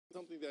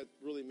something that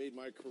really made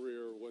my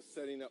career was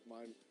setting up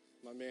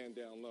my man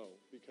down low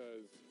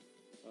because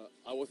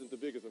I wasn't the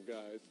biggest of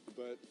guys,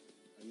 but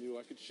I knew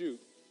I could shoot,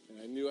 and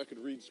I knew I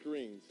could read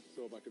screens.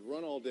 So if I could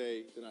run all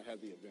day, then I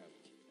had the advantage.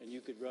 And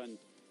you could run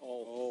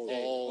all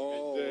day.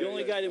 All day. The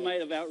only guy that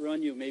might have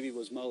outrun you maybe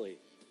was Mully,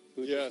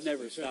 who Yes. just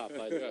never stopped,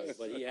 by the way,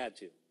 but he had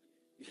to.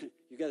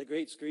 You got a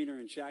great screener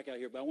in Shaq out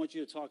here, but I want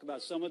you to talk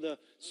about some of the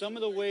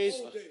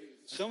ways,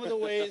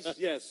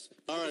 yes.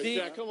 All right, Zeke,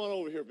 Jack, come on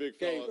over here, big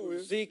okay, fella.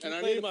 Zeke, And you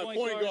I play need the my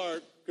point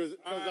guard because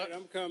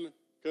I'm coming.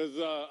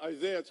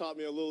 Isaiah taught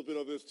me a little bit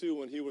of this too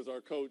when he was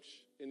our coach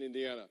in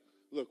Indiana.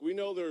 Look, we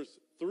know there's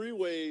 3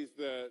 ways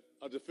that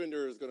a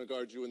defender is going to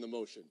guard you in the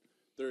motion.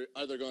 They're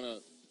either going to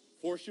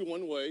force you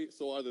one way,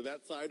 so either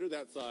that side or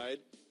that side.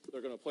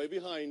 They're going to play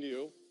behind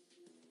you,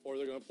 or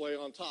they're going to play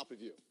on top of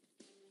you.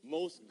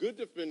 Most good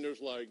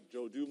defenders like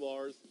Joe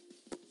Dumars,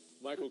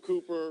 Michael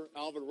Cooper,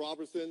 Alvin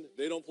Robertson,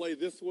 they don't play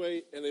this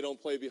way and they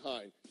don't play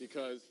behind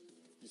because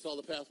you saw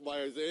the pass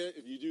by Isaiah.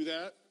 If you do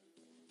that,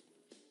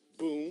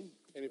 boom.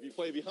 And if you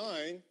play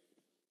behind,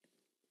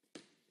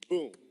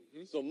 boom.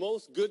 Mm-hmm. So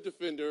most good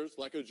defenders,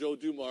 like a Joe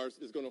Dumars,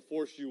 is going to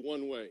force you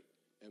one way.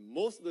 And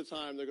most of the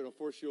time, they're going to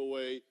force you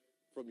away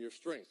from your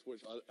strengths,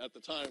 which at the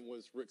time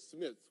was Rick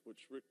Smith's,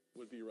 which Rick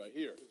would be right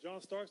here. Is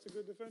John Starks a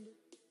good defender?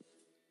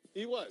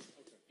 He was.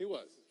 Okay. He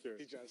was. Sure.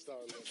 He's trying to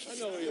start. I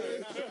know he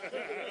is.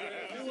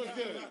 He was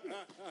good.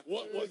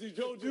 What, was he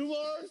Joe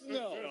Dumars?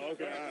 No.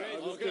 Okay.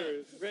 I'm just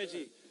curious.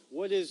 Reggie,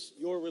 what is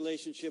your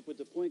relationship with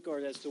the point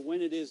guard as to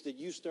when it is that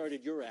you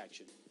started your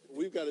action?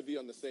 We've got to be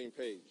on the same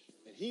page.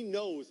 And he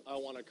knows I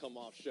want to come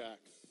off Shaq,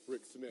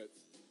 Rick Smith.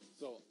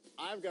 So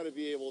I've got to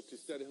be able to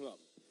set him up.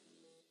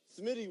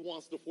 Smitty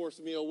wants to force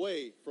me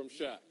away from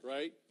Shaq,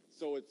 right?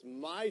 So it's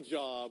my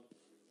job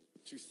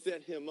to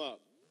set him up.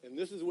 And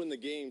this is when the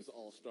games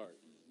all start.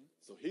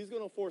 So he's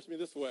going to force me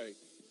this way,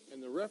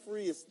 and the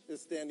referee is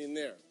standing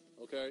there,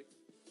 okay?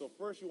 So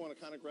first you want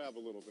to kind of grab a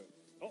little bit.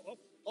 Oh.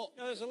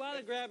 Now, there's a lot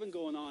of grabbing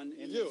going on.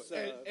 In You do,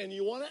 this, and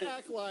you want to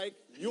act like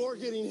you're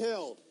getting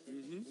held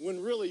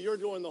when really you're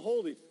doing the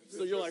holding.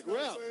 So you're like,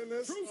 ref.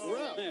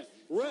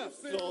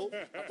 So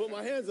I put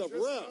my hands up,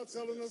 ref.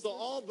 So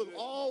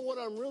all what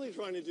I'm really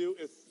trying to do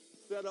is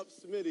set up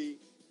Smitty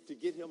to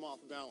get him off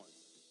balance.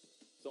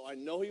 So I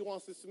know he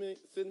wants to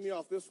send me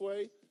off this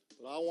way,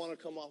 but I want to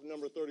come off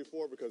number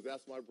 34 because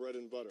that's my bread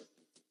and butter.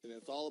 And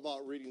it's all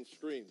about reading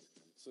screens.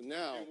 So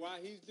now... And while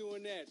he's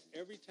doing that,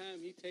 every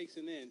time he takes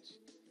an inch,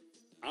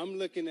 I'm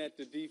looking at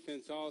the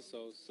defense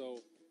also,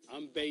 so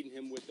I'm baiting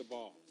him with the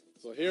ball.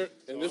 So here,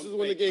 and this is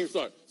when the game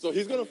starts. So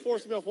he's going to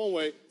force me off one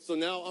way, so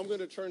now I'm going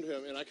to turn to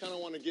him, and I kind of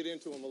want to get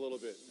into him a little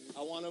bit.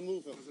 I want to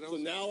move him. So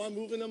now I'm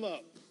moving him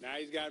up. Now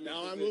he's got me.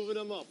 Now I'm moving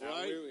him up, Now,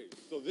 right? wait.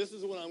 So this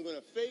is when I'm going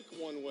to fake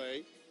one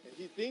way, and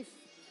he thinks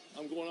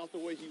I'm going off the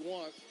way he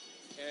wants,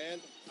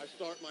 and I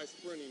start my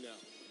sprinting now.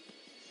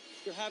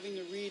 You're having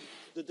to read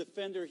the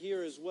defender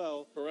here as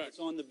well. Correct. It's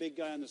on the big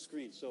guy on the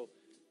screen, so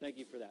thank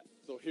you for that.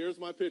 So here's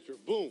my picture.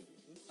 Boom.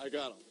 I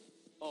got him.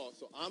 Oh,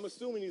 so I'm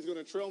assuming he's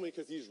going to trail me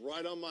because he's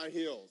right on my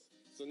heels.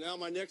 So now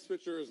my next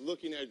picture is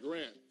looking at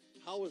Grant.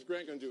 How is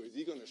Grant going to do? Is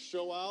he going to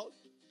show out,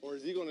 or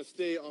is he going to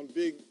stay on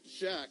big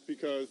Shaq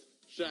because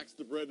Shaq's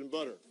the bread and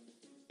butter?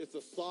 It's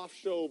a soft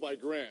show by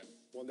Grant.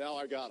 Well, now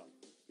I got him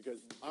because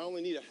I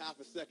only need a half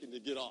a second to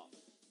get off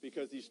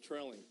because he's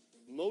trailing.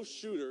 Most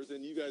shooters,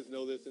 and you guys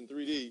know this in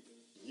 3D,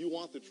 you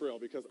want the trail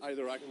because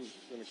either I'm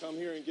going to come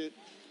here and get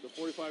the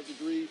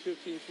 45-degree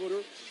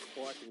 15-footer,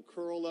 or I can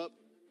curl up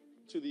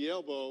to the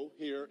elbow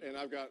here, and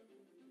I've got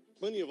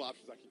plenty of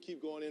options. I can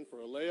keep going in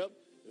for a layup.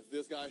 If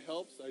this guy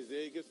helps,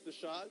 Isaiah gets the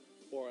shot,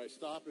 or I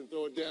stop and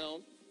throw it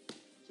down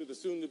to the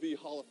soon-to-be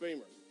Hall of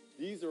Famer.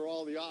 These are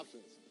all the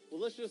options.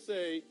 Well, let's just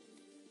say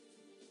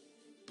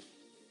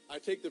I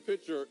take the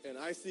picture and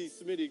I see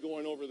Smitty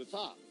going over the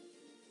top.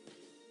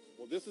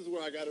 Well, this is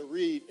where I got to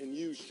read and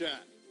use Shaq.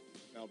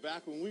 Now,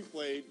 back when we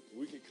played,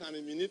 we could kind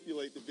of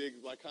manipulate the bigs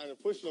by kind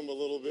of pushing them a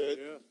little bit.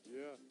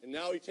 Yeah. And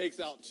now he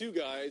takes out 2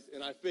 guys,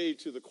 and I fade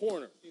to the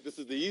corner. This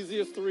is the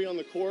easiest 3 on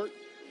the court.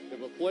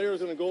 If a player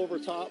is going to go over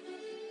top,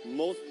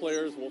 most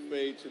players will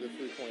fade to the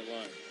three-point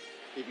line.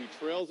 If he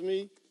trails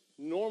me,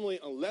 normally,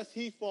 unless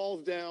he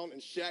falls down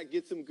and Shaq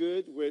gets him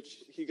good,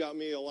 which he got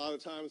me a lot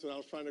of times when I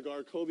was trying to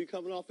guard Kobe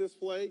coming off this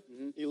play,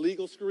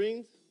 illegal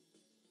screens,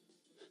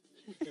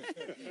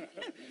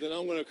 then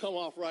I'm going to come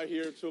off right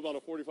here to about a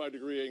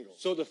 45-degree angle.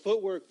 So the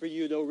footwork for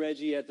you, though,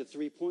 Reggie, at the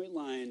three-point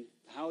line,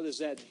 how does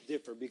that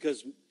differ?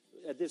 Because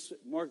at this,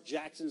 Mark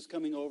Jackson's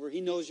coming over.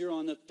 He knows you're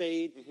on the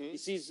fade.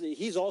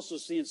 He's also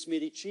seeing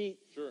Smitty cheat.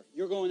 Sure.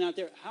 You're going out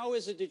there. How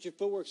is it that your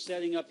footwork's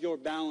setting up your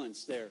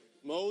balance there?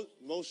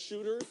 Most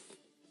shooters,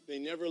 they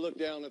never look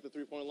down at the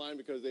three-point line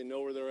because they know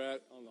where they're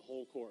at on the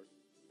whole court,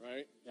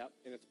 right? Yep.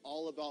 And it's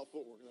all about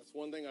footwork. And that's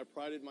one thing I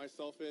prided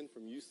myself in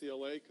from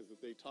UCLA because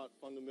they taught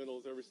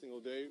fundamentals every single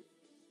day,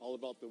 all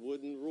about the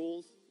wooden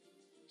rules,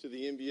 to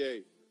the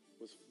NBA.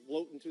 Was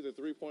floating to the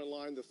three-point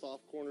line, the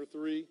soft corner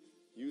 3,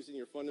 using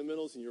your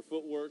fundamentals and your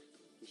footwork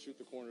to shoot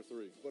the corner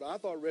 3. What I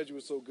thought Reggie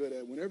was so good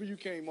at, whenever you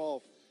came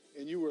off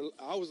and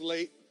I was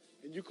late,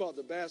 and you caught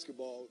the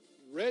basketball,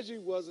 Reggie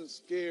wasn't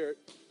scared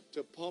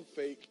to pump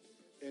fake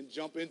and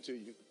jump into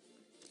you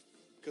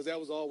because that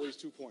was always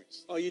 2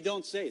 points. Oh, you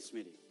don't say,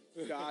 Smitty.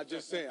 No, I'm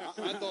just saying.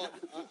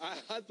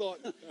 I thought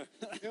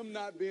him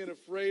not being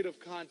afraid of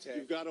contact.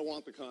 You've got to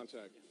want the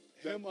contact.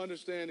 Him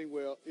understanding,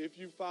 well, if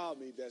you foul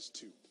me, that's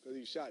 2. Because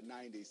he shot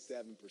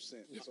 97%.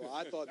 So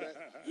I thought that.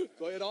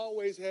 So it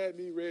always had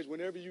me, Reg,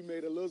 whenever you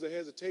made a little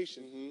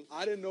hesitation,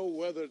 I didn't know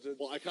whether to.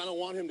 Well, I kind of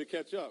want him to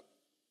catch up.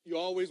 You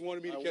always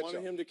wanted me to catch up. I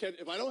wanted him to catch.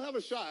 If I don't have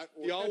a shot,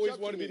 You always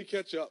wanted me to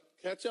catch up.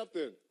 Catch up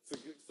then.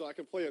 So I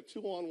can play a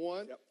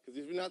 2-on-1. Because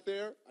if you're not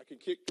there, I can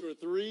kick to a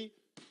 3.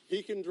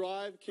 He can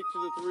drive, kick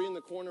to the 3 in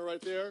the corner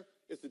right there.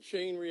 It's a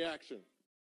chain reaction.